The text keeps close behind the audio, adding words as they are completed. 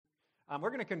We're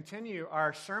going to continue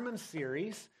our sermon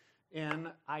series in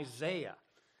Isaiah.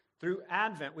 Through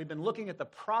Advent, we've been looking at the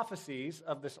prophecies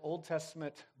of this Old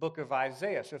Testament book of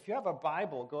Isaiah. So if you have a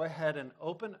Bible, go ahead and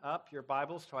open up your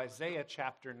Bibles to Isaiah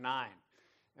chapter 9.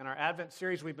 In our Advent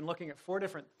series, we've been looking at 4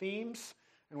 different themes,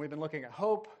 and we've been looking at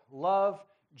hope, love,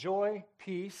 joy,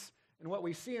 peace. And what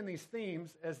we see in these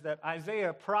themes is that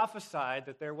Isaiah prophesied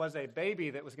that there was a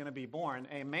baby that was going to be born,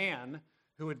 a man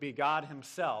who would be God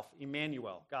himself,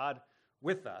 Emmanuel, God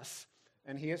with us.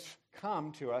 And he has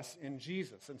come to us in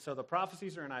Jesus. And so the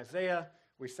prophecies are in Isaiah.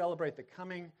 We celebrate the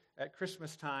coming at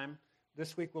Christmas time.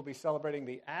 This week we'll be celebrating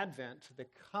the Advent, the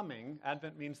coming.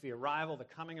 Advent means the arrival, the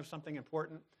coming of something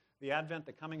important. The Advent,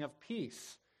 the coming of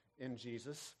peace in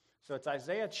Jesus. So it's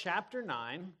Isaiah chapter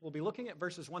 9. We'll be looking at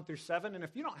verses 1 through 7. And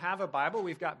if you don't have a Bible,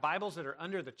 we've got Bibles that are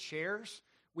under the chairs.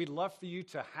 We'd love for you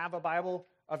to have a Bible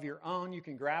of your own. You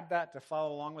can grab that to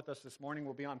follow along with us this morning.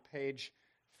 We'll be on page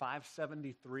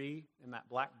 573 in that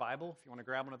black Bible. If you want to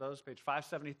grab one of those, page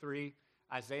 573,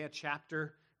 Isaiah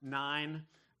chapter 9.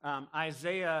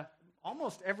 Isaiah,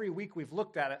 almost every week we've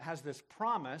looked at it, has this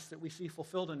promise that we see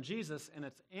fulfilled in Jesus, and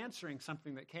it's answering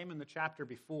something that came in the chapter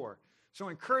before. So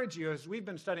I encourage you, as we've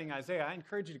been studying Isaiah, I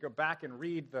encourage you to go back and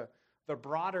read the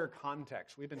broader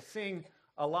context. We've been seeing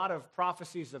a lot of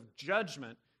prophecies of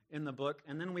judgment in the book,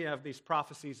 and then we have these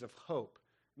prophecies of hope.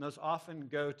 And those often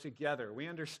go together. We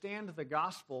understand the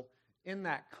gospel in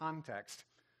that context.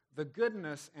 The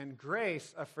goodness and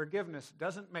grace of forgiveness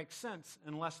doesn't make sense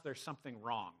unless there's something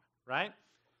wrong, right?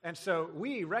 And so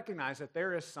we recognize that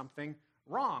there is something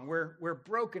wrong. We're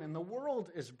broken, and the world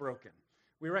is broken.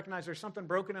 We recognize there's something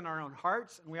broken in our own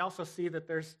hearts, and we also see that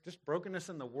there's just brokenness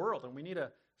in the world, and we need a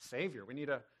Savior. We need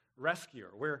a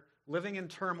rescuer. We're living in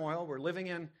turmoil. We're living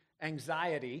in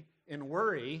anxiety, in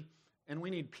worry, and we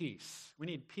need peace. We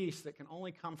need peace that can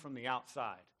only come from the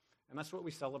outside, and that's what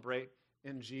we celebrate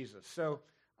in Jesus. So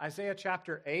Isaiah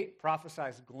chapter 8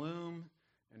 prophesies gloom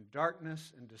and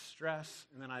darkness and distress,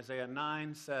 and then Isaiah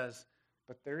 9 says,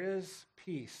 but there is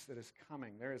peace that is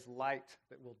coming. There is light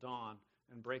that will dawn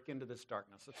and break into this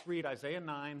darkness. Let's read Isaiah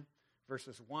 9,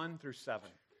 verses 1 through 7.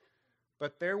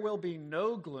 But there will be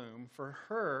no gloom for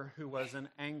her who was in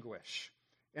anguish.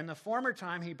 In the former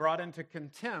time he brought into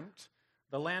contempt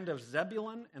the land of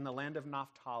Zebulun and the land of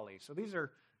Naphtali. So these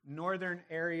are northern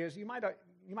areas. You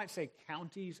might say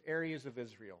counties, areas of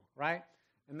Israel, right?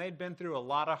 And they'd been through a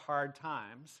lot of hard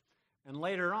times. And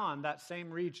later on, that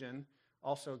same region,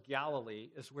 also Galilee,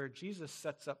 is where Jesus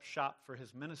sets up shop for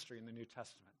his ministry in the New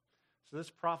Testament. So this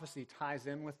prophecy ties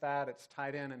in with that. It's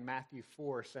tied in Matthew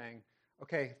 4 saying,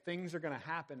 okay, things are going to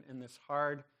happen in this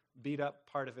hard, beat-up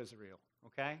part of Israel,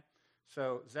 okay?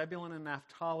 So Zebulun and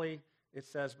Naphtali, it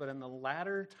says, but in the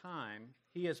latter time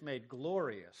he has made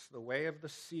glorious the way of the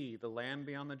sea, the land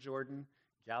beyond the Jordan,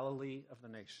 Galilee of the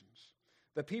nations.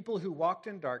 The people who walked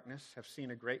in darkness have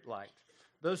seen a great light.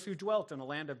 Those who dwelt in a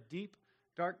land of deep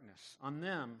darkness, on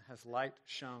them has light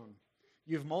shone.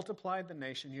 You've multiplied the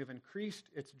nation. You have increased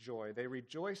its joy. They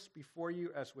rejoice before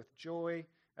you as with joy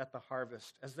at the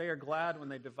harvest, as they are glad when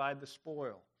they divide the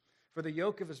spoil. For the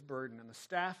yoke of his burden and the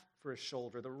staff for his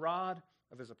shoulder, the rod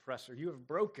of his oppressor, you have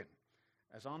broken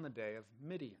as on the day of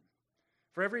Midian.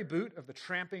 For every boot of the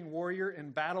tramping warrior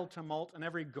in battle tumult and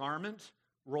every garment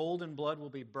rolled in blood will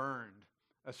be burned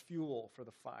as fuel for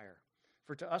the fire.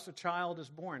 For to us a child is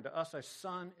born, to us a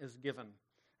son is given.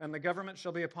 And the government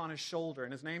shall be upon his shoulder,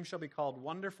 and his name shall be called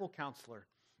Wonderful Counselor,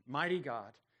 Mighty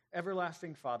God,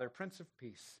 Everlasting Father, Prince of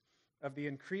Peace. Of the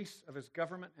increase of his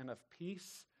government and of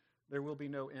peace there will be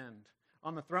no end.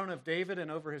 On the throne of David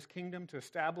and over his kingdom, to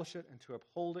establish it and to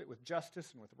uphold it with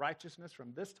justice and with righteousness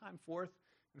from this time forth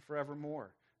and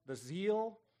forevermore. The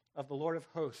zeal of the Lord of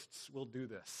hosts will do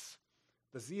this.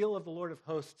 The zeal of the Lord of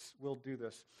hosts will do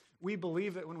this. We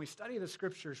believe that when we study the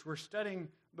Scriptures, we're studying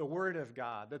the Word of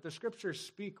God, that the Scriptures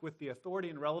speak with the authority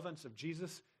and relevance of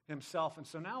Jesus himself. And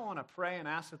so now I want to pray and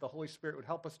ask that the Holy Spirit would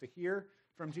help us to hear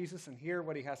from Jesus and hear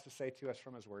what he has to say to us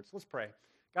from his words. Let's pray.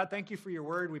 God, thank you for your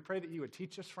word. We pray that you would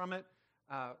teach us from it.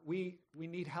 We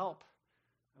need help.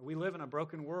 We live in a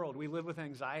broken world. We live with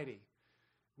anxiety.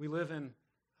 We live in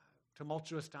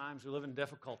tumultuous times. We live in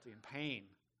difficulty and pain.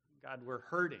 God, we're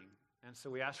hurting, and so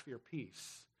we ask for your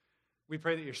peace. We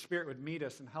pray that your Spirit would meet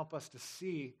us and help us to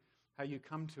see how you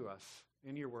come to us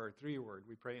in your word, through your word.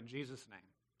 We pray in Jesus'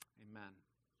 name. Amen.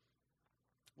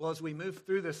 Well, as we move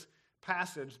through this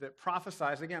passage that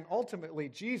prophesies, again, ultimately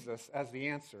Jesus as the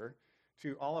answer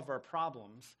to all of our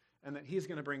problems, and that he's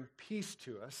going to bring peace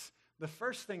to us, the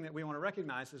first thing that we want to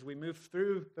recognize as we move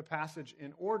through the passage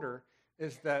in order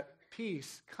is that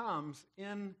peace comes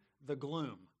in the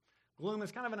gloom. Gloom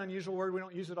is kind of an unusual word. We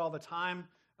don't use it all the time.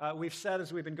 We've said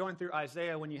as we've been going through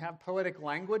Isaiah, when you have poetic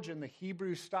language in the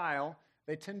Hebrew style,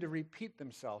 they tend to repeat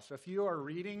themselves. So if you are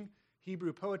reading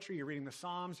Hebrew poetry, you're reading the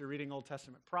Psalms, you're reading Old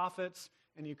Testament prophets,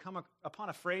 and you come upon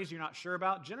a phrase you're not sure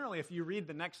about, generally if you read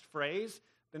the next phrase,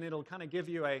 then it'll kind of give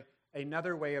you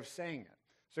another way of saying it.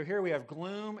 So here we have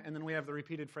gloom, and then we have the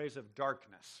repeated phrase of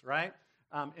darkness, right?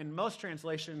 In most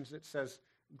translations, it says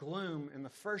gloom in the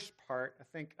first part. I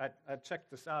think I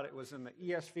checked this out. It was in the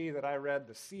ESV that I read,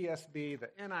 the CSB, the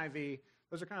NIV.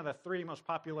 Those are kind of the three most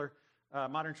popular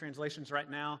modern translations right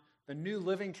now. The New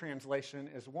Living Translation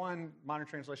is one modern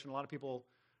translation a lot of people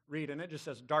read, and it just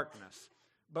says darkness.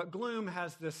 But gloom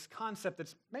has this concept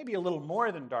that's maybe a little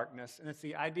more than darkness, and it's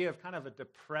the idea of kind of a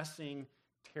depressing,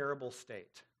 terrible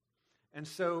state. And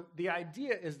so the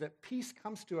idea is that peace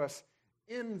comes to us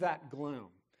in that gloom.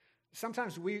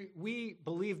 Sometimes we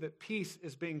believe that peace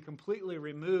is being completely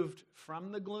removed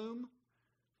from the gloom,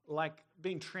 like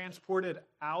being transported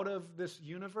out of this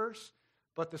universe.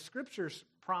 But the Scriptures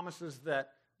promises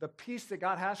that the peace that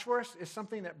God has for us is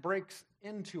something that breaks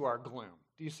into our gloom.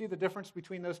 Do you see the difference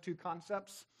between those two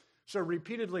concepts? So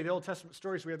repeatedly, the Old Testament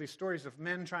stories, we have these stories of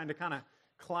men trying to kind of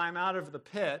climb out of the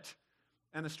pit.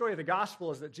 And the story of the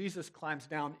gospel is that Jesus climbs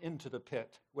down into the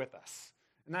pit with us.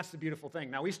 And that's the beautiful thing.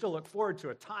 Now, we still look forward to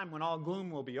a time when all gloom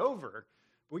will be over,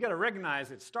 but we got to recognize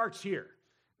it starts here.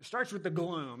 It starts with the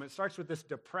gloom. It starts with this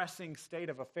depressing state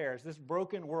of affairs, this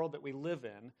broken world that we live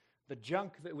in, the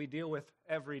junk that we deal with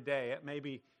every day. It may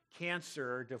be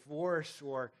cancer or divorce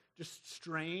or just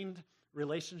strained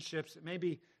relationships. It may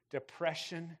be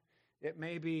depression. It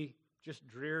may be just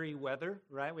dreary weather,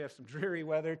 right? We have some dreary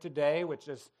weather today, which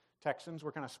is Texans,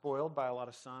 we're kind of spoiled by a lot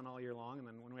of sun all year long, and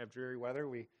then when we have dreary weather,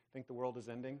 we think the world is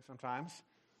ending sometimes.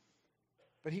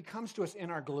 But he comes to us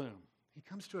in our gloom. He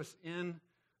comes to us in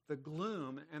the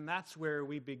gloom, and that's where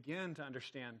we begin to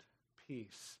understand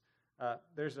peace.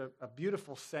 There's a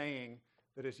beautiful saying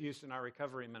that is used in our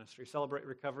recovery ministry. Celebrate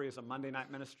Recovery is a Monday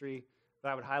night ministry that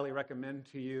I would highly recommend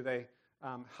to you. They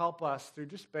help us through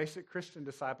just basic Christian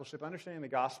discipleship, understanding the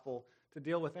gospel, to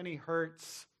deal with any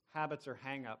hurts, habits, or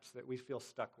hang-ups that we feel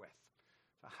stuck with.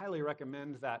 So I highly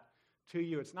recommend that to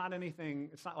you. It's not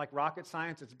like rocket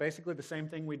science. It's basically the same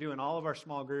thing we do in all of our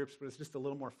small groups, but it's just a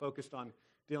little more focused on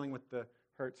dealing with the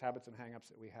hurts, habits, and hang-ups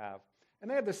that we have.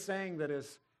 And they have this saying that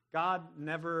is, God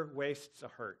never wastes a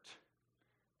hurt.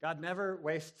 God never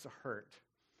wastes a hurt.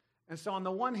 And so on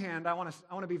the one hand, I want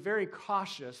to be very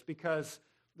cautious because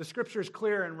the Scripture is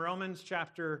clear in Romans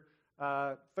chapter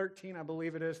 13, I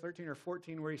believe it is, 13 or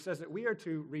 14, where he says that we are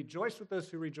to rejoice with those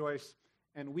who rejoice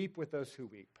and weep with those who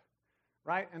weep,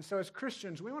 right? And so as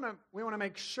Christians, we want to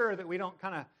make sure that we don't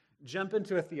kind of jump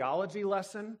into a theology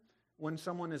lesson when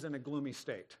someone is in a gloomy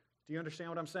state. Do you understand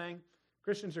what I'm saying?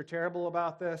 Christians are terrible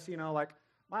about this, like,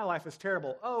 my life is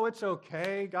terrible. Oh, it's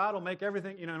okay. God will make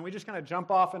everything, and we just kind of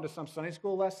jump off into some Sunday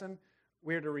school lesson.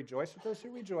 We are to rejoice with those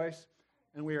who rejoice,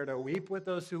 and we are to weep with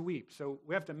those who weep. So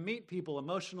we have to meet people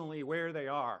emotionally where they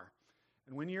are.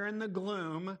 And when you're in the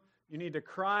gloom, you need to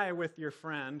cry with your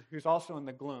friend who's also in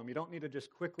the gloom. You don't need to just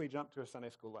quickly jump to a Sunday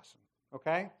school lesson,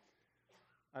 okay?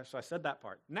 So I said that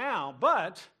part. Now,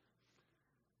 but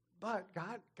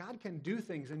God can do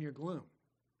things in your gloom.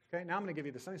 Okay, now I'm going to give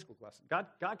you the Sunday school lesson.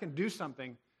 God can do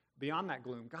something beyond that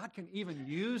gloom. God can even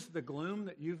use the gloom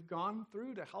that you've gone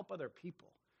through to help other people.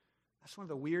 That's one of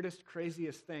the weirdest,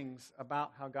 craziest things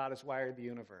about how God has wired the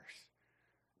universe.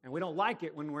 And we don't like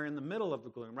it when we're in the middle of the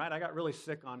gloom, right? I got really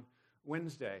sick on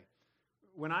Wednesday.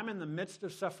 When I'm in the midst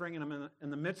of suffering and I'm in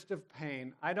the midst of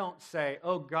pain, I don't say,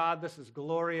 oh, God, this is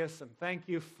glorious and thank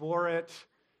you for it,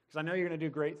 because I know you're going to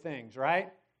do great things, right?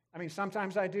 I mean,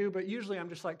 sometimes I do, but usually I'm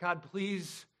just like, God,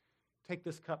 please take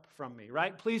this cup from me,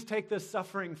 right? Please take this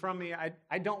suffering from me.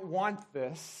 I don't want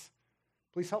this.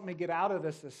 Please help me get out of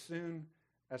this as soon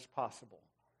as possible.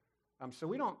 So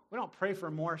we don't pray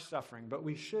for more suffering, but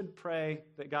we should pray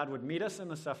that God would meet us in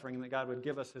the suffering and that God would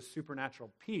give us his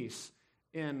supernatural peace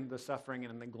in the suffering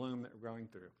and in the gloom that we're going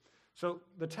through. So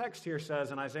the text here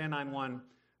says in Isaiah 9:1,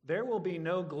 there will be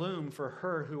no gloom for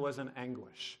her who was in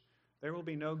anguish. There will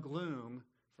be no gloom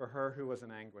for her who was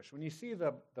in anguish. When you see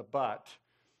the but,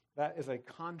 that is a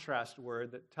contrast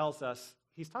word that tells us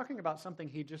he's talking about something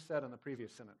he just said in the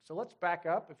previous sentence. So let's back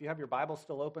up, if you have your Bible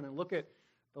still open, and look at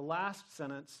the last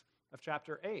sentence of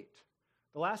chapter 8.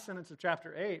 The last sentence of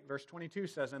chapter 8, verse 22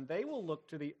 says, and they will look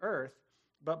to the earth,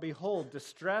 but behold,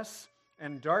 distress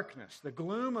and darkness, the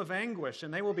gloom of anguish,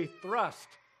 and they will be thrust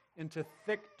into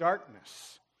thick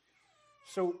darkness.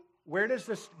 So where does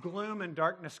this gloom and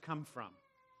darkness come from?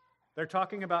 They're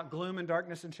talking about gloom and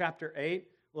darkness in chapter 8.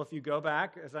 Well, if you go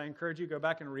back, as I encourage you, go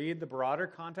back and read the broader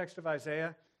context of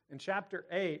Isaiah. In chapter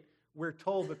 8, we're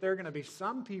told that there are going to be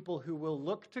some people who will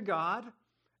look to God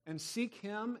and seek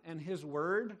Him and His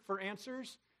Word for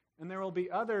answers, and there will be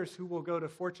others who will go to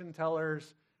fortune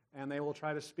tellers, and they will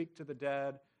try to speak to the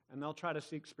dead, and they'll try to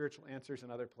seek spiritual answers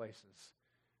in other places.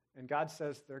 And God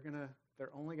says they're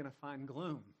only going to find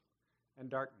gloom and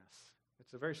darkness.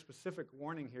 It's a very specific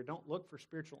warning here. Don't look for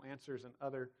spiritual answers in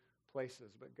other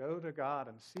places, but go to God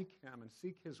and seek Him and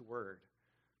seek His Word.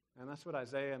 And that's what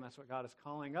Isaiah and that's what God is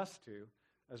calling us to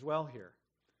as well here.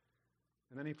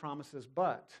 And then He promises,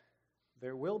 but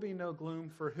there will be no gloom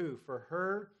for who? For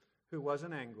her who was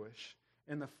in anguish.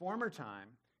 In the former time,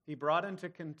 He brought into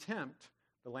contempt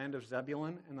the land of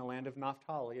Zebulun and the land of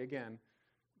Naphtali. Again,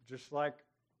 just like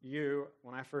you,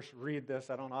 when I first read this,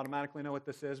 I don't automatically know what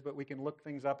this is, but we can look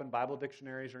things up in Bible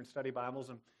dictionaries or in study Bibles,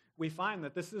 and we find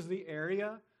that this is the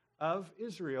area of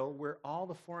Israel where all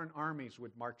the foreign armies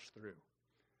would march through.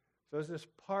 So there's this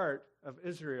part of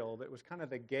Israel that was kind of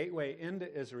the gateway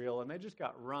into Israel, and they just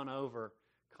got run over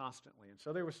constantly. And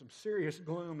so there was some serious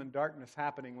gloom and darkness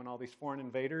happening when all these foreign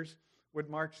invaders would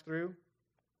march through.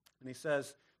 And he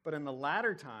says, but in the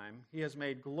latter time, He has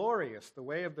made glorious the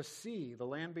way of the sea, the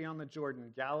land beyond the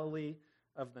Jordan, Galilee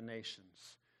of the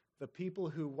nations. The people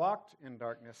who walked in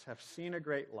darkness have seen a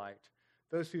great light.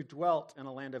 Those who dwelt in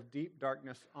a land of deep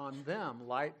darkness, on them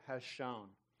light has shone.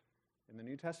 In the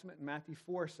New Testament, Matthew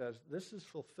 4 says, this is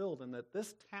fulfilled in that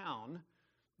this town,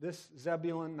 this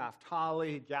Zebulun,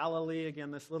 Naphtali, Galilee,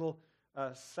 again, this little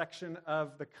section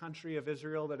of the country of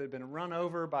Israel that had been run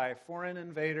over by foreign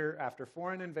invader after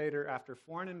foreign invader after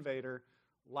foreign invader,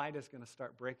 light is going to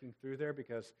start breaking through there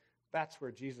because that's where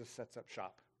Jesus sets up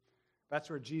shop. That's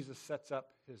where Jesus sets up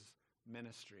His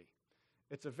ministry.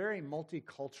 It's a very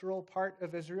multicultural part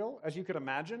of Israel, as you could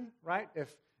imagine, right?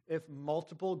 If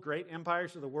multiple great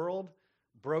empires of the world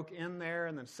broke in there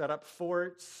and then set up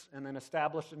forts and then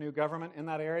established a new government in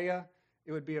that area,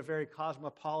 it would be a very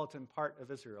cosmopolitan part of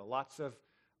Israel. Lots of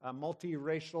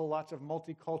multiracial, lots of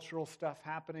multicultural stuff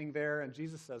happening there. And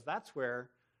Jesus says, that's where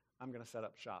I'm going to set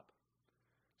up shop.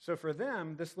 So for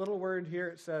them, this little word here,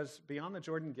 it says, beyond the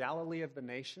Jordan, Galilee of the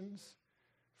nations.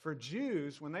 For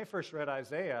Jews, when they first read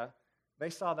Isaiah, they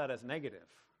saw that as negative.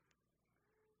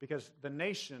 Because the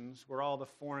nations were all the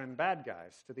foreign bad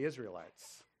guys to the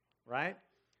Israelites, right?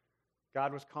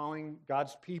 God was calling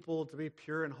God's people to be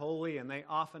pure and holy, and they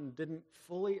often didn't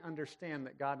fully understand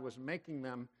that God was making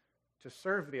them to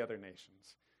serve the other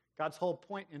nations. God's whole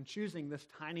point in choosing this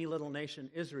tiny little nation,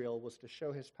 Israel, was to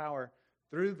show His power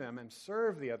through them and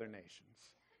serve the other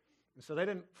nations. And so they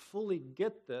didn't fully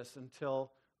get this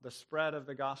until the spread of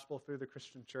the gospel through the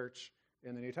Christian church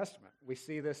in the New Testament. We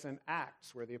see this in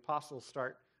Acts, where the apostles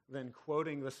start then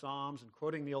quoting the Psalms and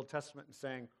quoting the Old Testament and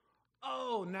saying,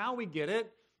 oh, now we get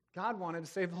it. God wanted to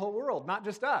save the whole world, not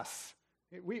just us.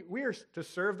 We are to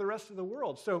serve the rest of the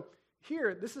world. So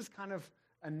here, this is kind of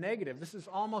a negative. This is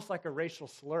almost like a racial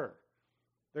slur.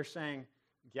 They're saying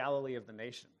Galilee of the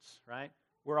nations, right?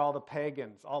 Where all the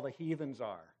pagans, all the heathens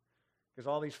are, because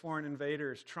all these foreign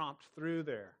invaders tromped through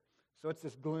there. So it's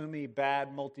this gloomy,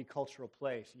 bad, multicultural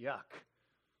place. Yuck.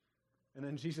 And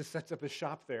then Jesus sets up His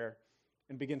shop there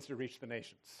and begins to reach the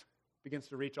nations, begins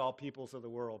to reach all peoples of the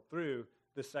world through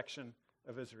this section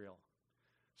of Israel.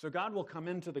 So God will come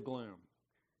into the gloom.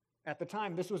 At the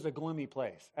time, this was a gloomy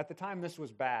place. At the time, this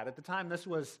was bad. At the time, this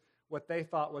was what they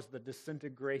thought was the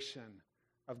disintegration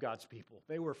of God's people.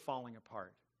 They were falling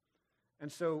apart.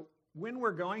 And so when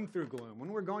we're going through gloom,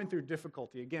 when we're going through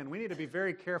difficulty, again, we need to be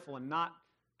very careful and not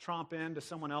tromp into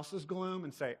someone else's gloom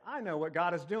and say, I know what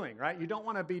God is doing, right? You don't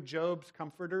want to be Job's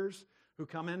comforters who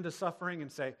come into suffering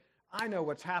and say, I know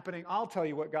what's happening. I'll tell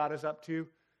you what God is up to.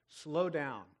 Slow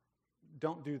down.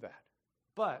 Don't do that.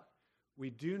 But we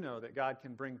do know that God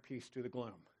can bring peace to the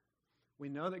gloom. We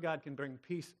know that God can bring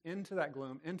peace into that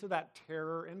gloom, into that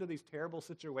terror, into these terrible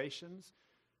situations.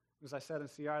 As I said in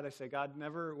CR, they say God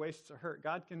never wastes a hurt.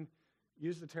 God can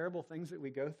use the terrible things that we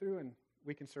go through and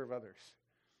we can serve others.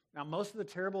 Now, most of the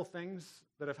terrible things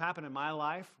that have happened in my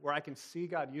life where I can see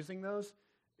God using those,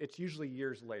 it's usually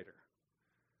years later.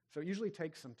 So it usually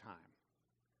takes some time.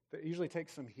 It usually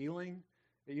takes some healing.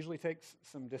 It usually takes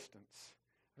some distance.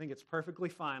 I think it's perfectly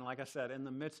fine, like I said, in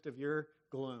the midst of your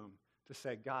gloom, to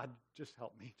say, God, just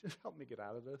help me. Just help me get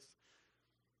out of this.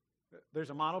 There's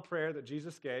a model prayer that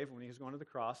Jesus gave when He was going to the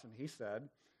cross, and He said,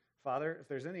 Father, if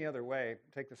there's any other way,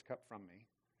 take this cup from me.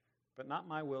 But not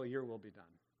my will, your will be done.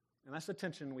 And that's the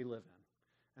tension we live in.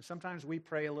 And sometimes we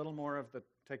pray a little more of the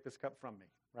take this cup from me,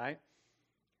 right?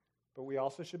 But we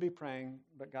also should be praying,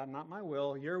 but God, not my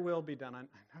will, your will be done.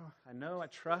 I know, I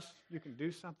trust you can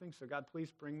do something, so God,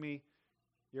 please bring me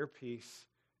your peace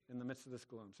in the midst of this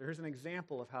gloom. So here's an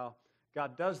example of how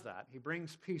God does that. He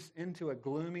brings peace into a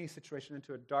gloomy situation,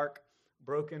 into a dark,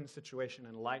 broken situation,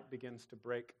 and light begins to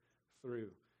break through.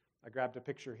 I grabbed a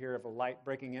picture here of a light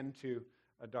breaking into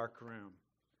a dark room.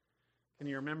 Can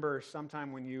you remember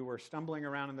sometime when you were stumbling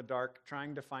around in the dark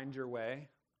trying to find your way?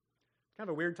 It's kind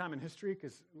of a weird time in history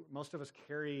because most of us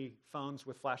carry phones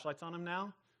with flashlights on them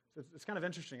now. So it's kind of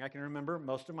interesting. I can remember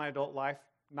most of my adult life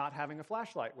not having a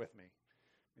flashlight with me.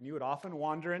 And you would often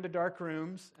wander into dark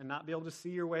rooms and not be able to see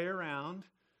your way around.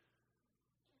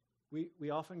 We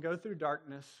often go through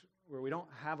darkness where we don't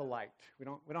have a light. We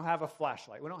don't have a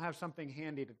flashlight. We don't have something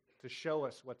handy to show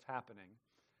us what's happening.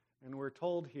 And we're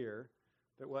told here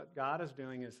that what God is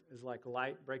doing is like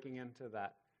light breaking into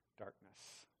that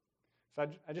darkness. So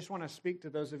I just want to speak to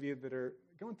those of you that are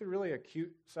going through really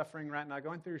acute suffering right now,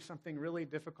 going through something really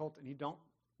difficult, and you don't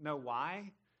know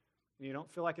why, and you don't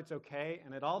feel like it's okay,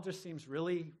 and it all just seems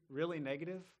really, really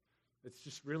negative. It's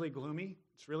just really gloomy.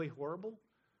 It's really horrible.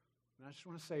 And I just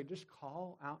want to say, just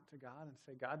call out to God and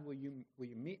say, God, will you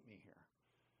meet me here?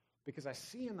 Because I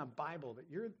see in the Bible that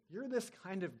you're this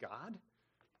kind of God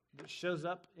that shows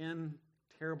up in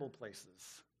terrible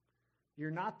places.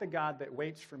 You're not the God that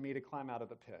waits for me to climb out of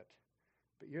the pit,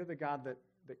 but you're the God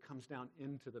that comes down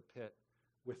into the pit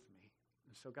with me.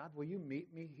 And so, God, will you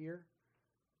meet me here?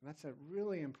 And that's a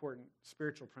really important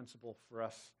spiritual principle for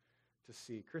us to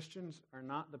see. Christians are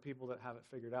not the people that have it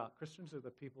figured out. Christians are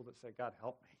the people that say, God,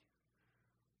 help me.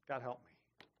 God, help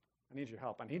me. I need your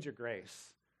help. I need your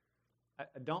grace. I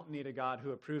don't need a God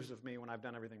who approves of me when I've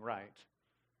done everything right,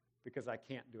 because I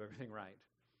can't do everything right.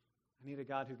 I need a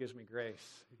God who gives me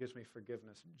grace, who gives me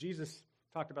forgiveness. Jesus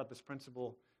talked about this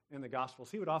principle in the Gospels.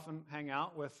 He would often hang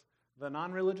out with the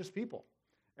non-religious people,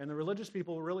 and the religious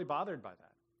people were really bothered by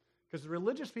that, because the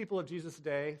religious people of Jesus'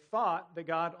 day thought that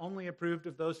God only approved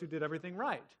of those who did everything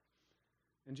right.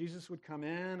 And Jesus would come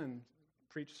in and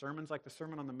preach sermons like the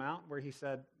Sermon on the Mount, where he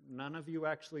said, none of you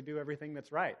actually do everything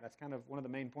that's right. That's kind of one of the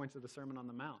main points of the Sermon on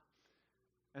the Mount.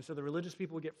 And so the religious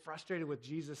people would get frustrated with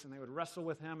Jesus, and they would wrestle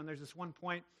with him. And there's this one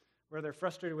point where they're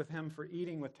frustrated with him for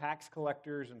eating with tax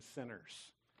collectors and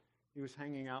sinners. He was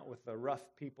hanging out with the rough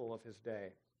people of his day.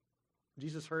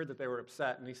 Jesus heard that they were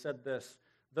upset, and he said this,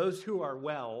 those who are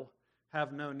well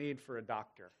have no need for a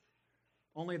doctor.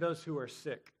 Only those who are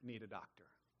sick need a doctor.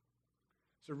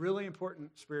 It's a really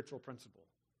important spiritual principle.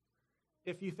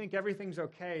 If you think everything's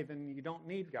okay, then you don't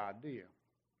need God, do you?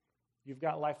 You've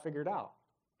got life figured out.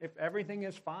 If everything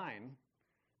is fine,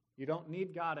 you don't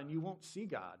need God and you won't see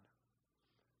God.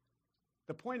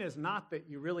 The point is not that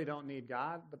you really don't need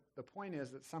God, but the point is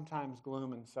that sometimes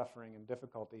gloom and suffering and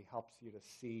difficulty helps you to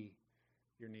see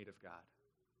your need of God.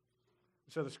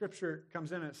 So the scripture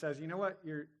comes in and it says, you know what,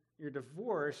 your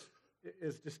divorce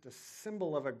is just a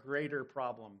symbol of a greater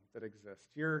problem that exists.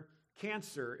 Your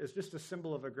cancer is just a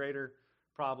symbol of a greater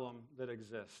problem that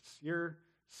exists. Your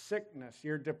sickness,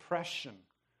 your depression,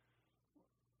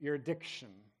 your addiction,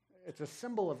 it's a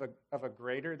symbol of a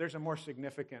greater, there's a more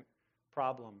significant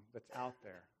problem that's out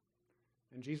there.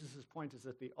 And Jesus' point is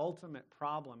that the ultimate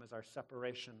problem is our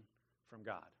separation from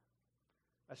God.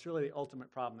 That's really the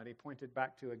ultimate problem that he pointed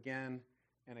back to again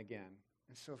and again.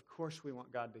 And so, of course, we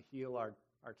want God to heal our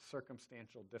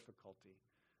circumstantial difficulty.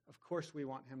 Of course, we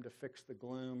want him to fix the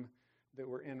gloom that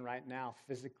we're in right now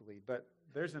physically. But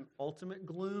there's an ultimate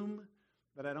gloom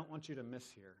that I don't want you to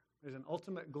miss here. There's an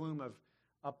ultimate gloom of,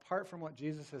 apart from what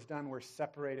Jesus has done, we're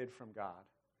separated from God.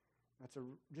 That's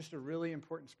just a really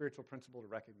important spiritual principle to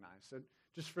recognize. So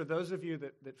just for those of you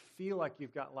that feel like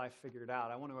you've got life figured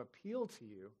out, I want to appeal to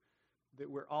you that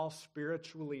we're all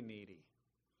spiritually needy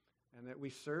and that we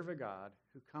serve a God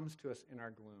who comes to us in our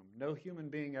gloom. No human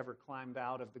being ever climbed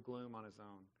out of the gloom on his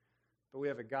own, but we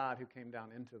have a God who came down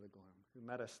into the gloom, who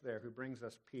met us there, who brings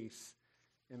us peace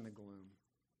in the gloom.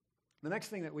 The next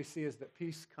thing that we see is that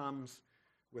peace comes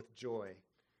with joy.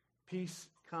 Peace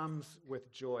comes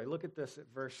with joy. Look at this at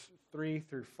verse 3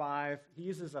 through 5. He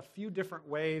uses a few different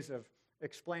ways of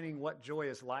explaining what joy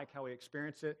is like, how we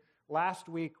experience it. Last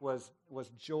week was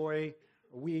Joy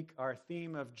Week, our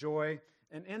theme of joy.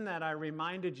 And in that, I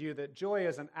reminded you that joy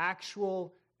is an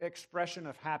actual expression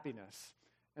of happiness.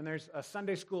 And there's a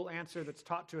Sunday school answer that's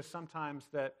taught to us sometimes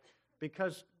that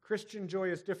because Christian joy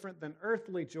is different than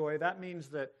earthly joy, that means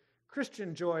that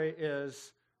Christian joy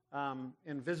is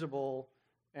invisible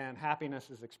and happiness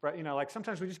is expressed. Like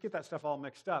sometimes we just get that stuff all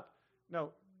mixed up. No,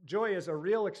 joy is a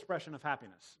real expression of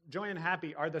happiness. Joy and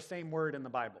happy are the same word in the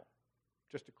Bible,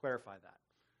 just to clarify that.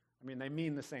 I mean, they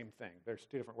mean the same thing. There's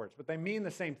two different words, but they mean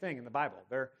the same thing in the Bible.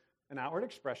 They're an outward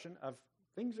expression of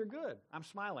things are good. I'm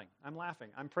smiling. I'm laughing.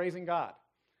 I'm praising God.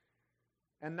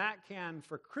 And that can,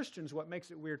 for Christians, what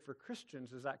makes it weird for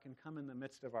Christians is that can come in the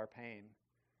midst of our pain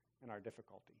and our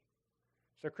difficulty.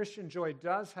 So Christian joy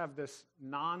does have this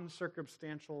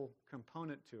non-circumstantial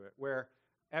component to it, where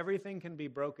everything can be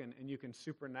broken and you can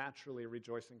supernaturally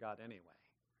rejoice in God anyway.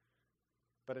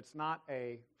 But it's not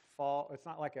it's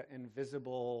not like an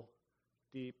invisible,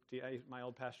 deep, my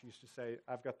old pastor used to say,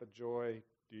 I've got the joy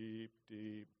deep,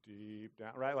 deep, deep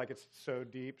down, right? Like it's so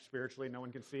deep spiritually, no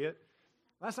one can see it.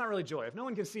 Well, that's not really joy. If no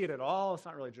one can see it at all, it's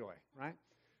not really joy, right?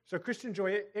 So Christian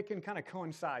joy, it can kind of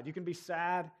coincide. You can be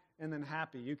sad and then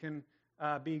happy. You can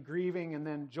be grieving and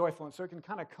then joyful. And so it can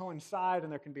kind of coincide,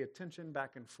 and there can be a tension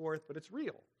back and forth, but it's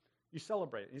real. You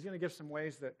celebrate it. He's going to give some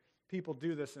ways that people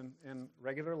do this in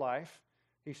regular life.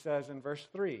 He says in verse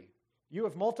 3, you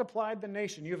have multiplied the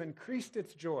nation. You have increased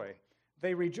its joy.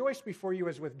 They rejoice before you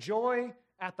as with joy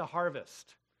at the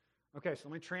harvest. Okay, so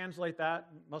let me translate that.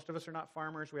 Most of us are not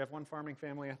farmers. We have one farming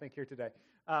family, I think, here today.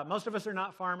 Most of us are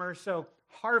not farmers, so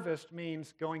harvest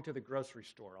means going to the grocery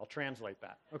store. I'll translate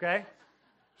that, okay?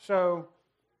 So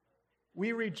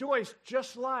we rejoice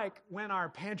just like when our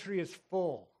pantry is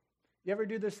full. You ever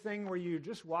do this thing where you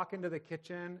just walk into the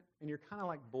kitchen and you're kind of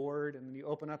like bored, and then you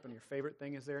open up and your favorite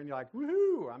thing is there, and you're like,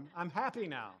 woohoo, I'm happy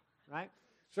now, right?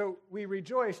 So we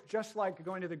rejoice just like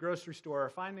going to the grocery store or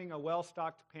finding a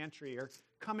well-stocked pantry or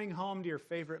coming home to your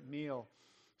favorite meal,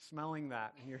 smelling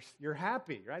that, and you're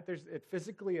happy, right? It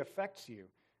physically affects you.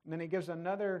 And then he gives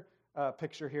another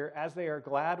picture here, as they are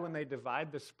glad when they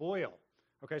divide the spoil.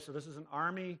 Okay, so this is an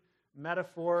army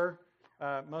metaphor.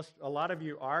 A lot of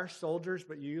you are soldiers,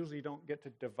 but you usually don't get to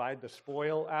divide the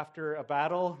spoil after a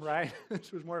battle, right?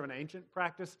 This was more of an ancient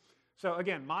practice. So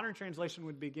again, modern translation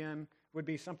would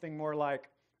be something more like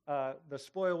the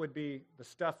spoil would be the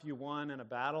stuff you won in a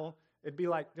battle. It'd be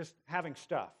like just having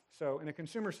stuff. So in a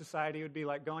consumer society, it would be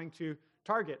like going to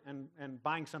Target and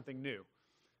buying something new.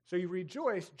 So you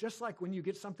rejoice just like when you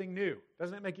get something new.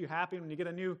 Doesn't it make you happy when you get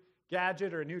a new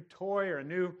gadget or a new toy or a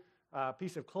new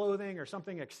piece of clothing or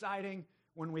something exciting?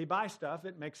 When we buy stuff,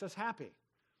 it makes us happy.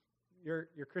 You're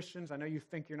Christians. I know you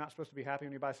think you're not supposed to be happy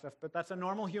when you buy stuff, but that's a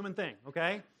normal human thing,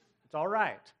 okay? It's all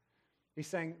right. He's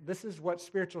saying this is what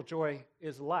spiritual joy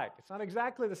is like. It's not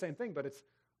exactly the same thing, but it's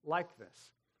like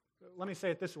this. Let me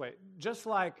say it this way. Just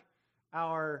like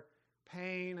our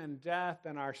pain and death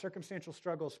and our circumstantial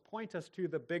struggles point us to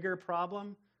the bigger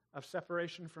problem of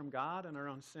separation from God and our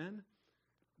own sin,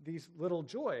 these little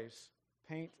joys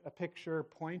paint a picture,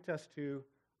 point us to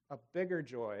a bigger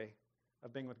joy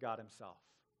of being with God himself.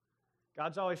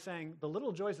 God's always saying, the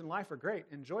little joys in life are great,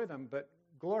 enjoy them, but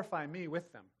glorify me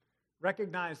with them.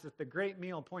 Recognize that the great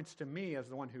meal points to me as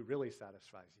the one who really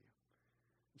satisfies you.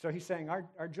 So he's saying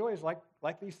our joy is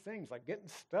like these things, like getting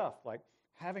stuff, like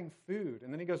having food.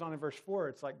 And then he goes on in verse 4,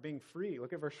 it's like being free.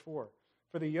 Look at verse 4.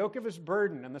 For the yoke of his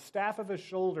burden and the staff of his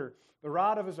shoulder, the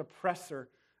rod of his oppressor.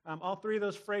 All three of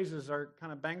those phrases are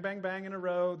kind of bang, bang, bang in a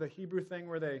row. The Hebrew thing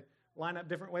where they line up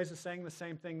different ways of saying the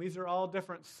same thing. These are all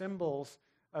different symbols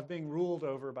of being ruled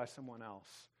over by someone else.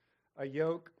 A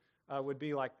yoke would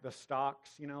be like the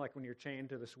stocks, like when you're chained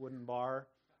to this wooden bar,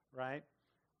 right?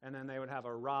 And then they would have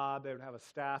a rod, they would have a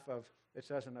staff of, it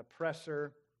says an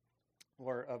oppressor,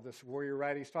 or of this warrior,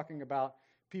 right? He's talking about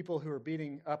people who are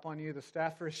beating up on you, the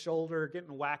staff for his shoulder,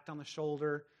 getting whacked on the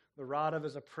shoulder, the rod of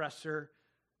his oppressor.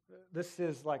 This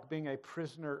is like being a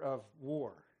prisoner of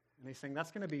war. And he's saying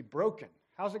that's going to be broken.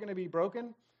 How's it going to be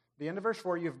broken? The end of verse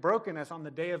 4, you've broken as on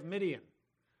the day of Midian.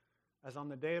 As on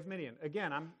the day of Midian.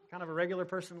 Again, I'm kind of a regular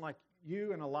person like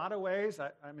you in a lot of ways.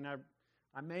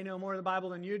 I may know more of the Bible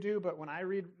than you do, but when I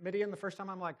read Midian the first time,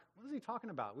 I'm like, what is he talking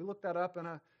about? We looked that up in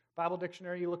a Bible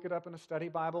dictionary. You look it up in a study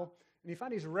Bible, and you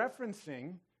find he's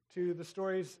referencing to the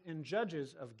stories in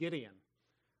Judges of Gideon.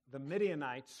 The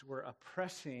Midianites were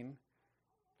oppressing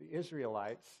the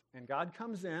Israelites, and God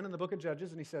comes in the book of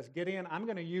Judges, and he says, Gideon, I'm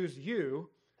going to use you,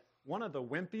 one of the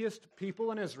wimpiest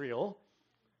people in Israel,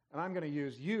 and I'm going to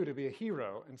use you to be a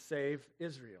hero and save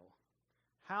Israel.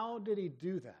 How did he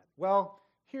do that? Well,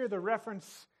 here the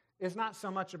reference is not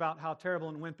so much about how terrible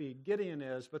and wimpy Gideon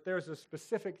is, but there's a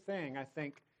specific thing, I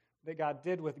think, that God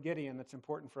did with Gideon that's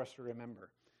important for us to remember.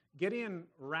 Gideon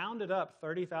rounded up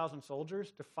 30,000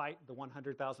 soldiers to fight the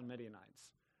 100,000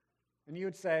 Midianites. And you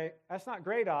would say, that's not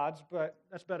great odds, but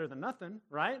that's better than nothing,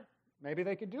 right? Maybe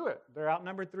they could do it. They're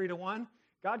outnumbered 3-1.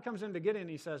 God comes into Gideon and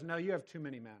he says, no, you have too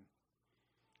many men.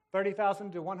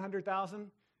 30,000 to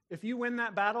 100,000. If you win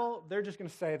that battle, they're just going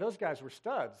to say, those guys were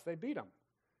studs. They beat them.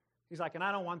 He's like, and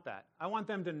I don't want that. I want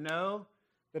them to know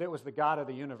that it was the God of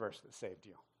the universe that saved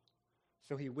you.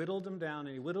 So he whittled them down,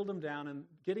 and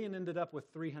Gideon ended up with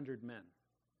 300 men.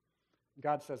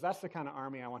 God says, that's the kind of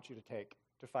army I want you to take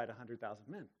to fight 100,000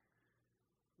 men.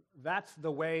 That's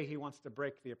the way he wants to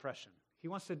break the oppression. He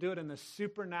wants to do it in this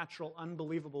supernatural,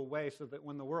 unbelievable way so that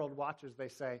when the world watches, they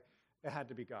say, it had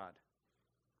to be God.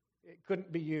 It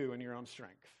couldn't be you in your own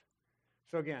strength.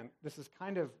 So again, this is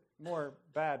kind of more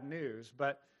bad news,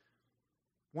 but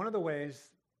one of the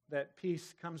ways that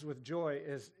peace comes with joy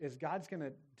is God's going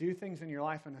to do things in your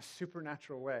life in a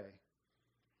supernatural way.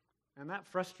 And that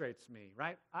frustrates me,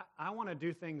 right? I want to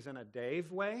do things in a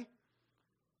Dave way.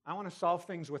 I want to solve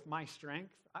things with my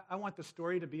strength. I want the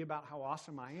story to be about how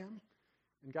awesome I am.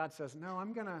 And God says, no,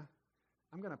 I'm going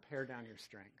to pare down your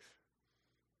strength.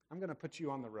 I'm going to put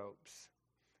you on the ropes.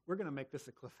 We're going to make this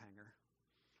a cliffhanger.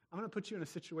 I'm going to put you in a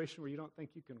situation where you don't think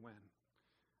you can win.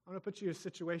 I'm going to put you in a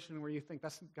situation where you think,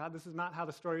 God, this is not how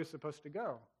the story is supposed to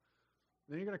go.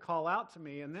 Then you're going to call out to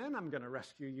me, and then I'm going to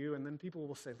rescue you, and then people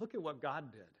will say, look at what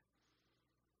God did.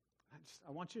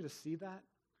 I want you to see that.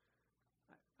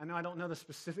 I know I don't know the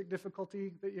specific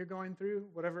difficulty that you're going through,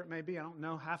 whatever it may be. I don't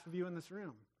know half of you in this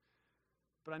room.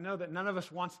 But I know that none of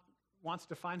us wants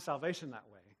to find salvation that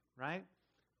way, right?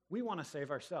 We want to save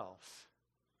ourselves.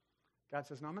 God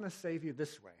says, no, I'm going to save you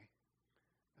this way.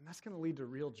 And that's going to lead to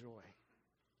real joy.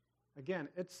 Again,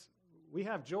 we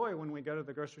have joy when we go to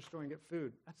the grocery store and get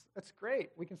food. That's great.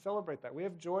 We can celebrate that. We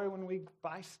have joy when we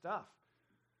buy stuff.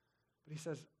 But he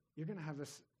says, you're going to have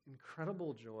this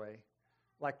incredible joy,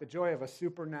 like the joy of a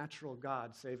supernatural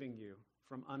God saving you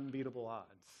from unbeatable odds.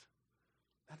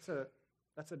 That's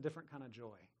a different kind of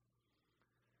joy.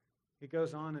 He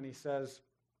goes on and he says,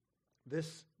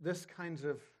 this kind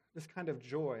of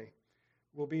joy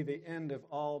will be the end of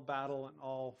all battle and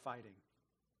all fighting.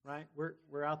 Right?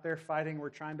 We're out there fighting. We're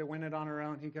trying to win it on our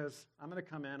own. He goes, I'm going to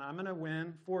come in. I'm going to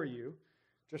win for you,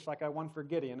 just like I won for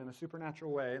Gideon in a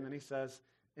supernatural way. And then he says,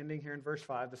 ending here in verse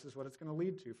 5, this is what it's going to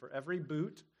lead to. For every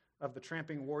boot of the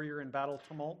tramping warrior in battle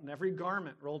tumult and every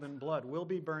garment rolled in blood will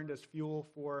be burned as fuel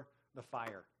for the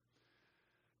fire.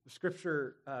 The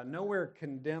scripture nowhere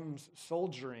condemns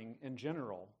soldiering in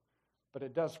general, but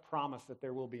it does promise that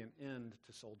there will be an end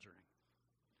to soldiering.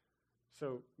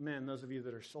 So, men, those of you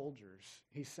that are soldiers,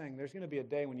 he's saying there's going to be a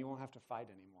day when you won't have to fight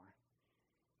anymore,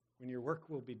 when your work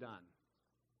will be done.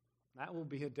 That will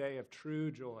be a day of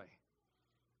true joy,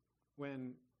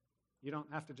 when you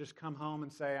don't have to just come home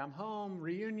and say, I'm home,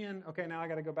 reunion, okay, now I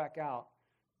got to go back out.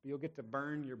 But you'll get to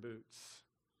burn your boots.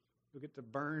 You'll get to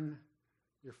burn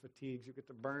your fatigues. You'll get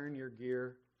to burn your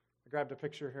gear. I grabbed a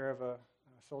picture here of a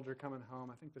soldier coming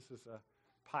home. I think this is a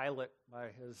pilot by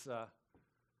his...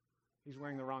 He's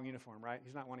wearing the wrong uniform, right?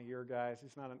 He's not one of your guys.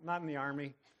 He's not in the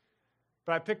Army.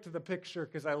 But I picked the picture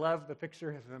because I love the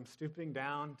picture of him stooping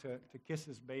down to kiss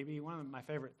his baby. One of my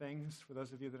favorite things for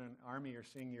those of you that are in the Army are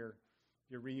seeing your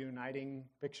reuniting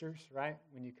pictures, right?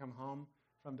 When you come home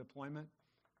from deployment,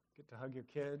 get to hug your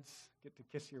kids, get to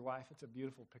kiss your wife. It's a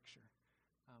beautiful picture.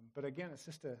 But again, it's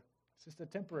just a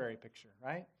temporary picture,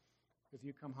 right? Because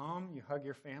you come home, you hug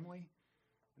your family,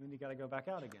 and then you got to go back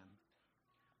out again.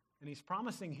 And he's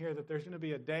promising here that there's going to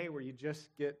be a day where you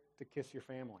just get to kiss your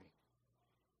family.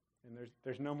 And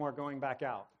there's no more going back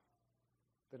out.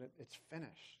 That it's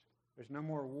finished. There's no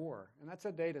more war. And that's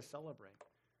a day to celebrate.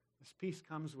 This peace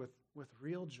comes with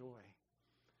real joy.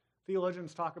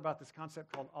 Theologians talk about this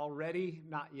concept called already,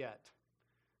 not yet.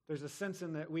 There's a sense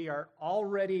in that we are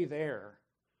already there.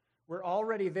 We're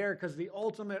already there because the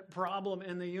ultimate problem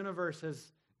in the universe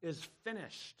is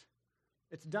finished.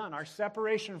 It's done. Our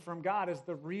separation from God is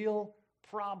the real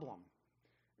problem.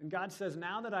 And God says,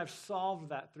 now that I've solved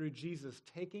that through Jesus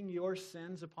taking your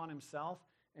sins upon himself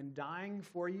and dying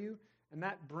for you, and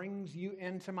that brings you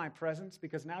into my presence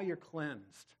because now you're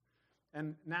cleansed.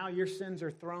 And now your sins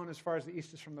are thrown as far as the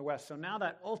east is from the west. So now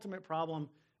that ultimate problem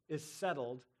is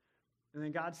settled. And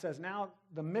then God says, now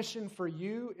the mission for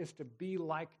you is to be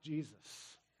like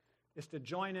Jesus, is to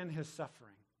join in his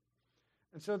suffering.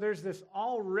 And so there's this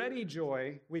already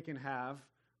joy we can have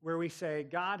where we say,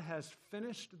 God has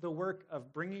finished the work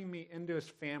of bringing me into his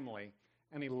family,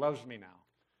 and he loves me now.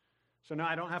 So now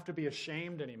I don't have to be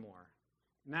ashamed anymore.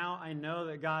 Now I know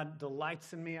that God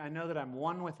delights in me. I know that I'm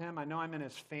one with him. I know I'm in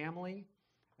his family,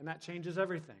 and that changes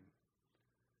everything.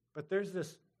 But there's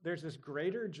this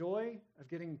greater joy of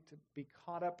getting to be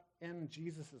caught up in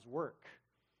Jesus' work.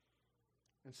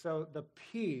 And so the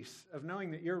peace of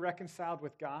knowing that you're reconciled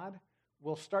with God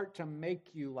will start to make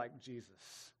you like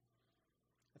Jesus.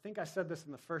 I think I said this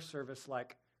in the first service,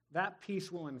 like that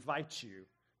peace will invite you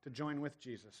to join with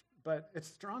Jesus. But it's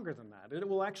stronger than that. It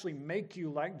will actually make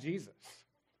you like Jesus.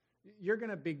 You're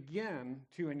going to begin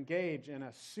to engage in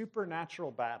a supernatural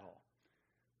battle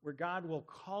where God will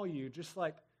call you, just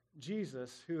like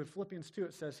Jesus, who in Philippians 2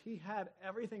 it says he had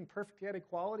everything perfect, he had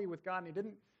equality with God, and he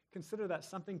didn't consider that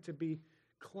something to be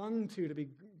clung to be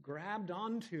grabbed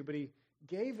onto, but he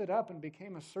gave it up and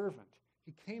became a servant.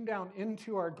 He came down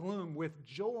into our gloom with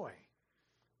joy.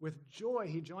 With joy,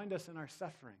 he joined us in our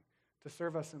suffering to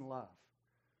serve us in love.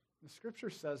 The scripture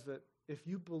says that if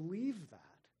you believe that,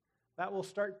 that will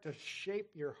start to shape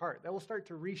your heart. That will start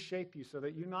to reshape you so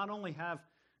that you not only have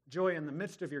joy in the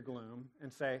midst of your gloom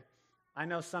and say, I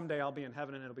know someday I'll be in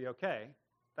heaven and it'll be okay.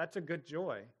 That's a good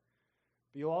joy.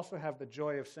 But you'll also have the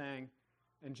joy of saying,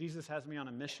 and Jesus has me on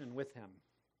a mission with him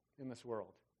in this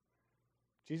world.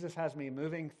 Jesus has me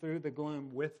moving through the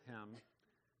gloom with him,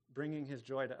 bringing his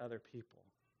joy to other people.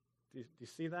 Do you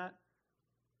see that?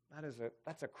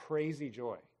 That's a crazy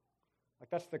joy. Like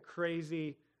that's the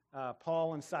crazy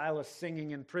Paul and Silas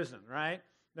singing in prison, right?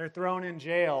 They're thrown in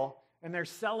jail and they're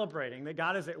celebrating that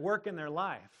God is at work in their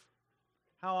life.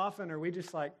 How often are we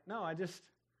just like, no, I just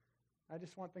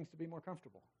want things to be more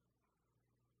comfortable.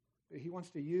 But he wants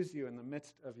to use you in the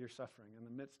midst of your suffering, in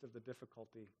the midst of the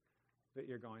difficulty that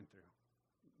you're going through.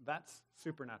 That's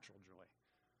supernatural joy.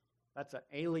 That's an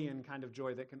alien kind of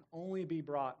joy that can only be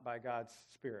brought by God's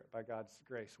Spirit, by God's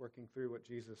grace, working through what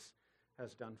Jesus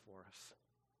has done for us.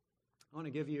 I want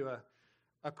to give you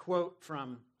a quote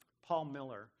from Paul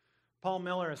Miller. Paul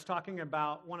Miller is talking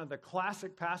about one of the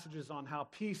classic passages on how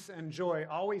peace and joy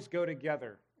always go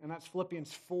together, and that's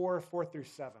Philippians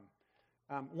 4:4-7.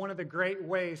 One of the great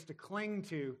ways to cling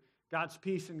to God's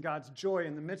peace and God's joy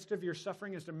in the midst of your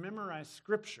suffering is to memorize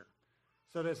Scripture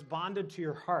so that it's bonded to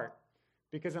your heart.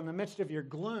 Because in the midst of your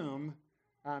gloom,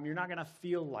 you're not going to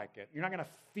feel like it. You're not going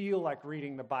to feel like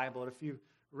reading the Bible. If you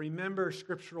remember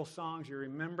scriptural songs, you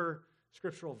remember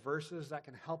scriptural verses that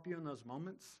can help you in those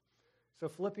moments. So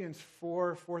Philippians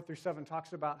 4:4-7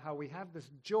 talks about how we have this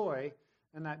joy,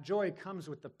 and that joy comes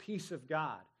with the peace of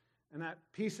God. And that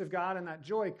peace of God and that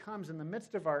joy comes in the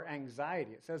midst of our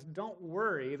anxiety. It says, don't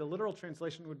worry. The literal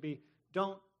translation would be,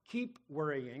 don't keep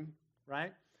worrying,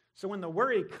 right? So when the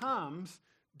worry comes,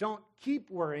 don't keep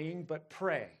worrying, but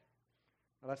pray.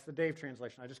 Now, that's the Dave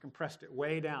translation. I just compressed it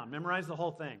way down. Memorize the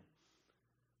whole thing.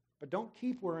 But don't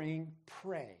keep worrying,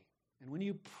 pray. And when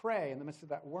you pray in the midst of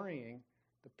that worrying,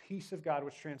 the peace of God,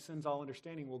 which transcends all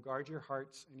understanding, will guard your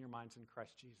hearts and your minds in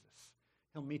Christ Jesus.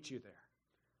 He'll meet you there.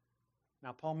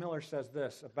 Now, Paul Miller says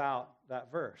this about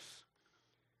that verse.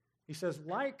 He says,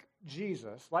 like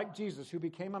Jesus who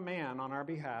became a man on our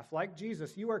behalf, like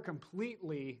Jesus, you are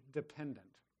completely dependent.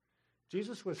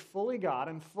 Jesus was fully God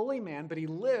and fully man, but he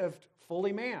lived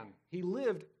fully man. He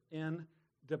lived in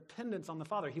dependence on the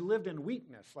Father. He lived in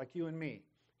weakness like you and me.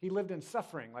 He lived in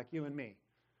suffering like you and me.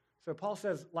 So Paul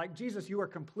says, like Jesus, you are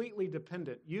completely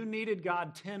dependent. You needed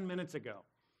God 10 minutes ago.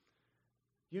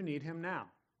 You need him now.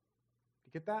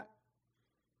 You get that?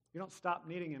 You don't stop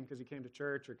needing him because you came to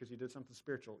church or because you did something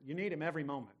spiritual. You need him every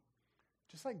moment,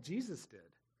 just like Jesus did.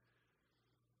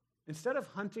 Instead of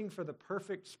hunting for the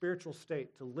perfect spiritual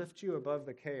state to lift you above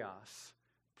the chaos,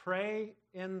 pray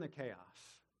in the chaos.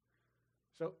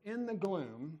 So in the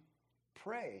gloom,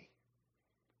 pray.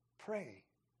 Pray.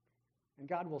 And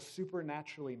God will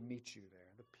supernaturally meet you there.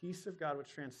 The peace of God,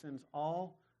 which transcends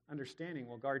all understanding,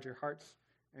 will guard your hearts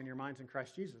and your minds in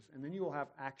Christ Jesus. And then you will have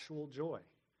actual joy.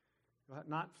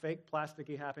 Not fake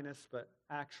plasticky happiness, but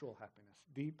actual happiness,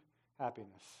 deep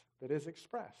happiness that is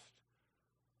expressed.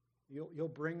 You'll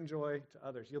bring joy to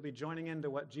others. You'll be joining into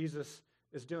what Jesus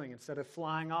is doing instead of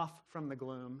flying off from the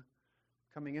gloom,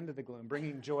 coming into the gloom,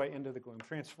 bringing joy into the gloom,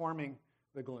 transforming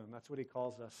the gloom. That's what he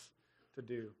calls us to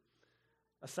do.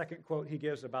 A second quote he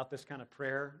gives about this kind of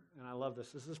prayer, and I love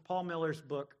this. This is Paul Miller's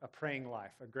book, A Praying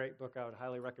Life, a great book I would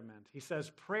highly recommend. He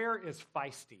says, prayer is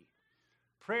feisty.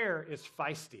 Prayer is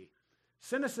feisty.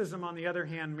 Cynicism, on the other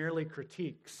hand, merely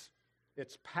critiques.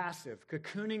 It's passive,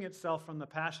 cocooning itself from the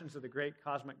passions of the great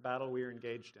cosmic battle we are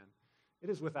engaged in. It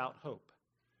is without hope.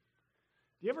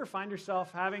 Do you ever find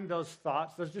yourself having those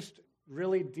thoughts, those just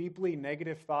really deeply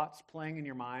negative thoughts playing in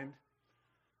your mind?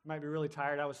 You might be really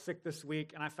tired. I was sick this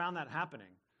week, and I found that happening.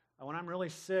 When I'm really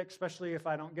sick, especially if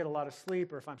I don't get a lot of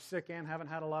sleep, or if I'm sick and haven't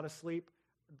had a lot of sleep,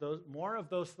 more of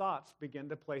those thoughts begin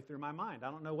to play through my mind.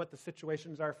 I don't know what the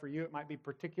situations are for you. It might be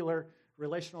particular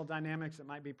relational dynamics. It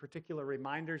might be particular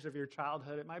reminders of your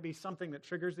childhood. It might be something that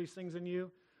triggers these things in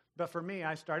you. But for me,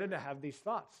 I started to have these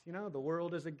thoughts. The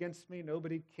world is against me.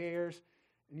 Nobody cares.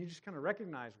 And you just kind of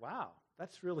recognize, wow,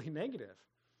 that's really negative.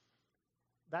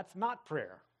 That's not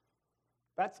prayer.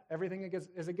 That's everything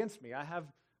is against me. I have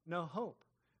no hope.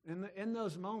 In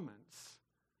those moments,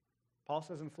 Paul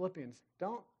says in Philippians,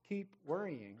 don't keep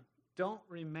worrying. Don't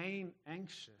remain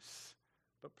anxious,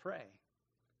 but pray.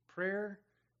 Prayer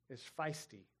is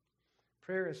feisty.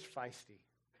 Prayer is feisty.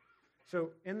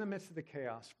 So in the midst of the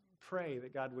chaos, pray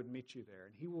that God would meet you there,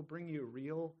 and he will bring you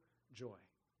real joy.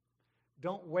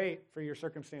 Don't wait for your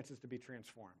circumstances to be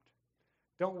transformed.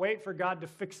 Don't wait for God to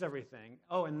fix everything.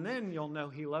 Oh, and then you'll know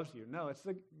he loves you. No,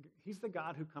 he's the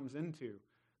God who comes into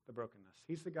the brokenness.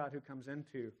 He's the God who comes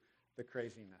into the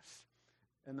craziness.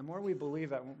 And the more we believe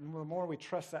that, the more we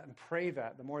trust that and pray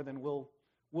that, the more then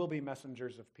we'll be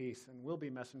messengers of peace and we'll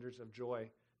be messengers of joy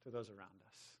to those around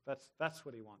us. That's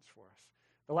what he wants for us.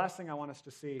 The last thing I want us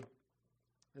to see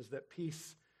is that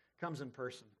peace comes in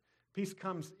person. Peace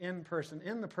comes in person,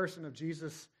 in the person of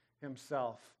Jesus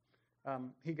himself.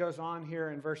 He goes on here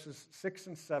in verses 6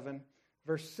 and 7.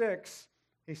 Verse 6,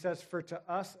 he says, "For to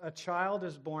us a child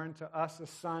is born, to us a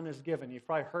son is given." You've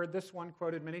probably heard this one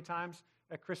quoted many times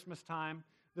at Christmas time.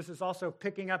 This is also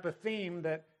picking up a theme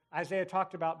that Isaiah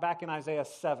talked about back in Isaiah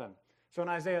 7. So in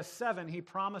Isaiah 7, he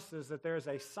promises that there is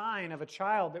a sign of a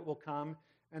child that will come,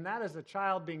 and that is a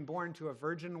child being born to a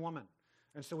virgin woman.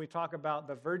 And so we talk about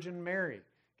the Virgin Mary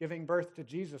giving birth to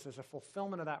Jesus as a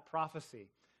fulfillment of that prophecy.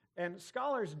 And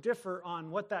scholars differ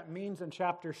on what that means in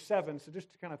chapter 7. So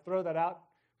just to kind of throw that out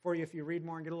for you if you read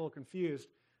more and get a little confused,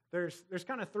 there's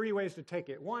kind of three ways to take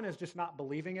it. One is just not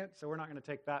believing it, so we're not going to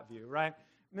take that view, right?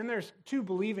 And then there's two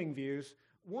believing views.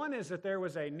 One is that there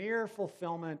was a near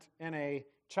fulfillment in a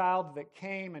child that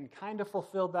came and kind of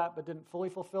fulfilled that but didn't fully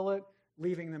fulfill it,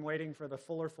 leaving them waiting for the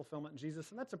fuller fulfillment in Jesus.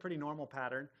 And that's a pretty normal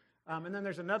pattern. And then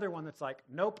there's another one that's like,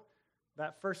 nope,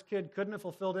 that first kid couldn't have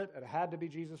fulfilled it. It had to be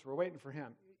Jesus. We're waiting for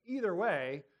him. Either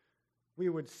way, we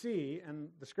would see, and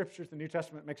the scriptures, the New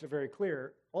Testament makes it very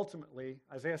clear, ultimately,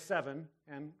 Isaiah 7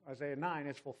 and Isaiah 9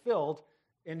 is fulfilled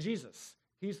in Jesus.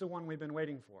 He's the one we've been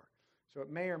waiting for. So it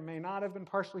may or may not have been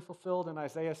partially fulfilled in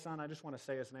Isaiah's son. I just want to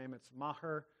say his name. It's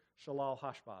Maher Shalal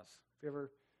Hashbaz.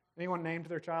 Anyone named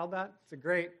their child that? It's a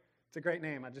great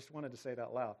name. I just wanted to say it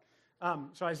out loud.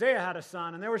 So Isaiah had a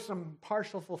son, and there were some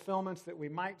partial fulfillments that we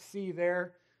might see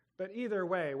there. But either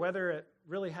way, whether it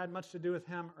really had much to do with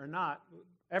him or not,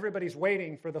 everybody's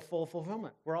waiting for the full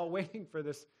fulfillment. We're all waiting for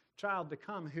this child to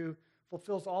come who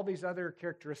fulfills all these other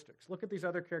characteristics. Look at these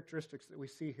other characteristics that we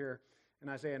see here in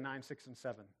Isaiah 9, 6, and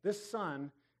 7. This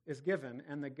son is given,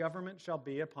 and the government shall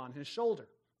be upon his shoulder.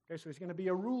 Okay, so he's going to be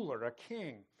a ruler, a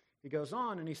king. He goes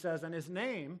on and he says, and his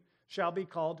name shall be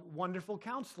called Wonderful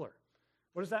Counselor.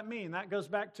 What does that mean? That goes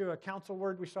back to a council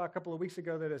word we saw a couple of weeks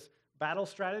ago that is battle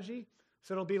strategy.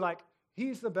 So it'll be like,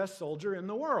 he's the best soldier in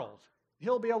the world.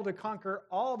 He'll be able to conquer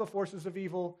all the forces of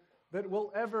evil that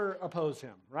will ever oppose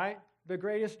him, right? The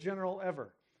greatest general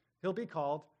ever. He'll be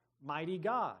called Mighty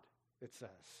God, it says.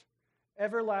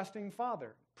 Everlasting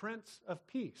Father, Prince of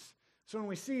Peace. So when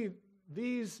we see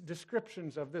these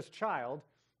descriptions of this child,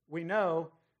 we know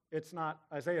it's not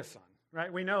Isaiah's son,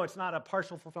 right? We know it's not a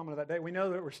partial fulfillment of that day. We know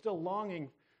that we're still longing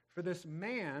for this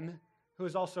man who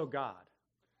is also God.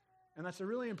 And that's a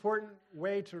really important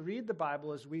way to read the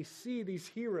Bible as we see these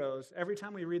heroes. Every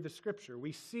time we read the scripture,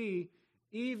 we see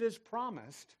Eve is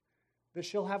promised that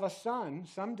she'll have a son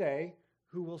someday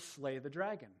who will slay the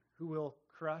dragon, who will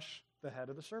crush the head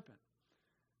of the serpent.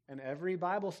 And every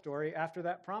Bible story after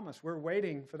that promise, we're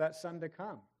waiting for that son to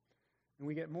come. And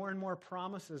we get more and more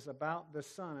promises about the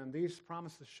son. And these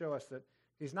promises show us that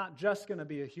he's not just going to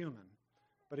be a human,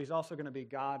 but he's also going to be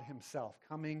God himself,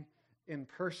 coming in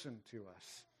person to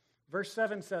us. Verse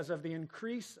 7 says, of the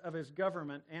increase of his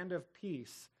government and of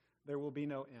peace, there will be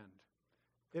no end.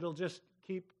 It'll just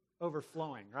keep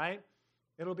overflowing, right?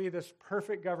 It'll be this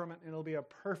perfect government, and it'll be a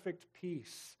perfect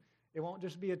peace. It won't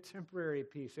just be a temporary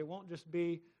peace. It won't just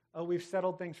be, oh, we've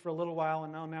settled things for a little while,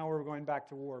 and now we're going back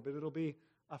to war. But it'll be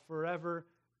a forever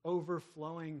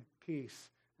overflowing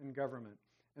peace and government.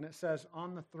 And it says,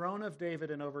 on the throne of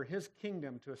David and over his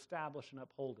kingdom to establish and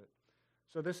uphold it.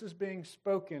 So this is being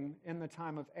spoken in the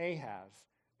time of Ahaz,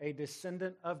 a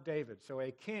descendant of David. So a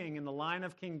king in the line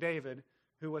of King David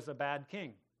who was a bad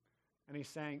king. And he's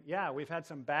saying, yeah, we've had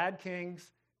some bad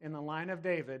kings in the line of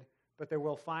David, but there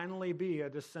will finally be a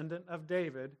descendant of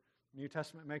David. The New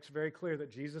Testament makes very clear that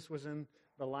Jesus was in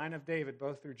the line of David,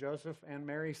 both through Joseph and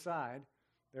Mary's side.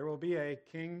 There will be a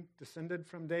king descended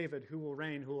from David who will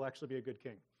reign, who will actually be a good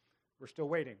king. We're still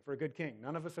waiting for a good king.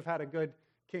 None of us have had a good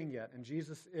king yet, and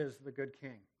Jesus is the good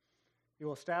king. He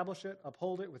will establish it,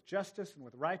 uphold it with justice and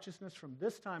with righteousness from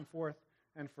this time forth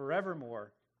and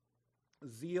forevermore. The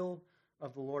zeal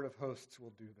of the Lord of hosts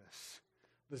will do this.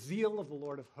 The zeal of the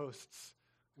Lord of hosts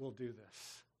will do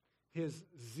this. His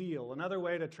zeal. Another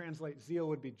way to translate zeal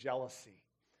would be jealousy.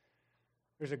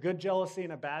 There's a good jealousy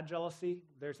and a bad jealousy.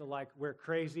 There's a like, we're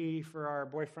crazy for our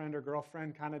boyfriend or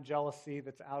girlfriend kind of jealousy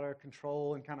that's out of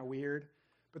control and kind of weird.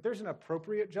 But there's an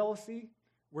appropriate jealousy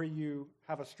where you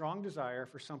have a strong desire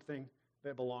for something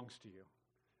that belongs to you.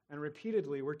 And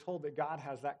repeatedly, we're told that God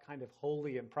has that kind of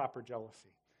holy and proper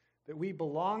jealousy, that we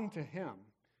belong to him,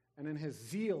 and in his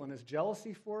zeal and his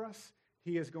jealousy for us,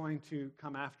 he is going to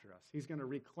come after us. He's going to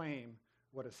reclaim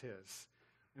what is his.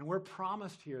 And we're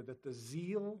promised here that the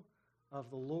zeal of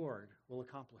the Lord will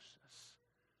accomplish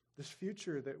this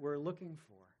future that we're looking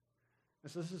for.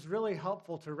 And so this is really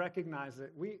helpful to recognize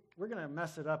that we're going to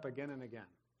mess it up again and again.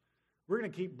 We're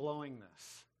going to keep blowing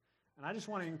this. And I just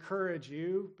want to encourage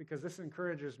you, because this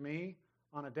encourages me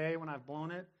on a day when I've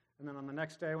blown it, and then on the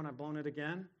next day when I've blown it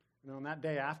again, and then on that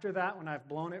day after that when I've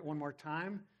blown it one more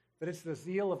time, that it's the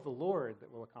zeal of the Lord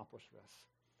that will accomplish this.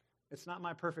 It's not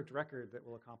my perfect record that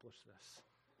will accomplish this.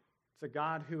 It's a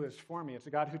God who is for me. It's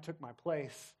a God who took my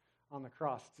place on the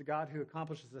cross. It's a God who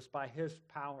accomplishes this by his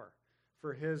power,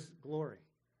 for his glory.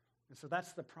 And so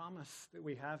that's the promise that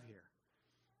we have here.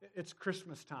 It's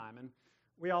Christmas time, and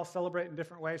we all celebrate in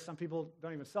different ways. Some people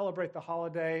don't even celebrate the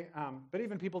holiday, but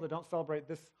even people that don't celebrate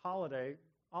this holiday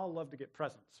all love to get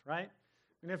presents, right?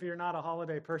 And if you're not a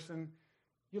holiday person,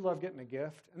 you love getting a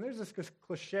gift. And there's this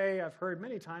cliche I've heard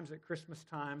many times at Christmas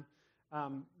time,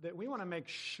 that we want to make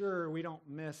sure we don't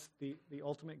miss the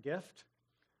ultimate gift.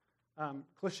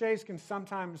 Cliches can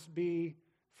sometimes be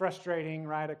frustrating,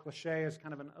 right? A cliche is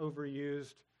kind of an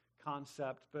overused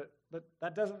concept, but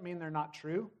that doesn't mean they're not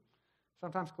true.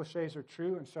 Sometimes cliches are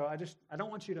true, and so I don't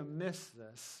want you to miss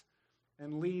this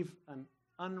and leave an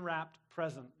unwrapped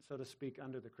present, so to speak,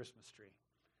 under the Christmas tree.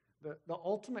 The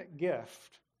ultimate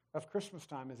gift of Christmas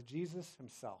time is Jesus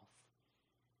himself.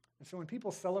 And so when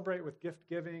people celebrate with gift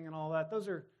giving and all that, those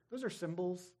are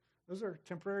symbols. Those are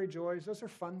temporary joys. Those are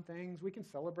fun things. We can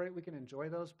celebrate. We can enjoy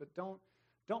those, but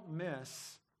don't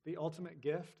miss the ultimate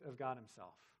gift of God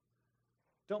himself.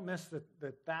 Don't miss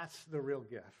that that's the real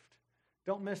gift.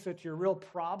 Don't miss that your real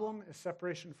problem is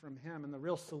separation from him, and the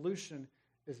real solution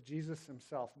is Jesus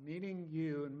himself, meeting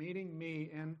you and meeting me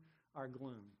in our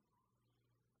gloom.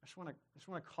 I just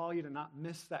want to call you to not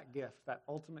miss that gift, that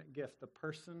ultimate gift, the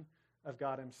person of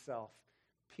God himself.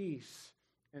 Peace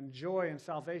and joy and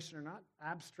salvation are not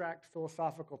abstract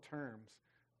philosophical terms,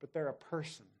 but they're a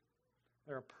person.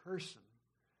 They're a person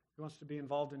who wants to be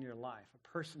involved in your life, a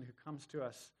person who comes to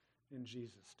us in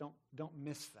Jesus. Don't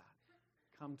miss that.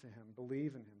 Come to him,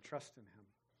 believe in him, trust in him.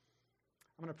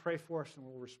 I'm going to pray for us, and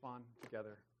we'll respond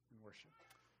together in worship.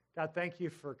 God, thank you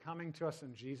for coming to us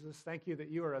in Jesus. Thank you that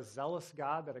you are a zealous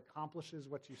God that accomplishes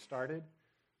what you started.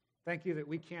 Thank you that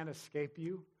we can't escape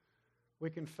you. We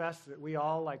confess that we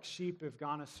all, like sheep, have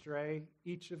gone astray.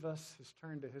 Each of us has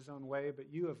turned to his own way, but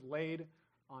you have laid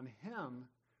on him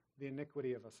the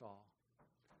iniquity of us all.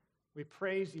 We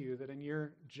praise you that in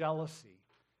your jealousy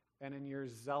and in your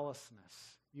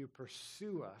zealousness, you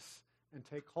pursue us and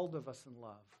take hold of us in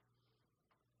love.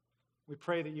 We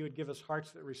pray that you would give us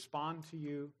hearts that respond to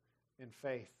you in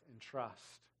faith and trust.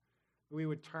 We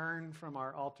would turn from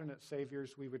our alternate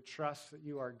saviors. We would trust that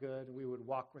you are good, and we would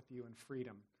walk with you in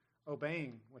freedom,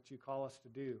 obeying what you call us to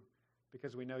do,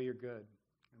 because we know you're good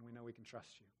and we know we can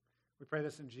trust you. We pray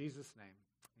this in Jesus' name.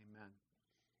 Amen.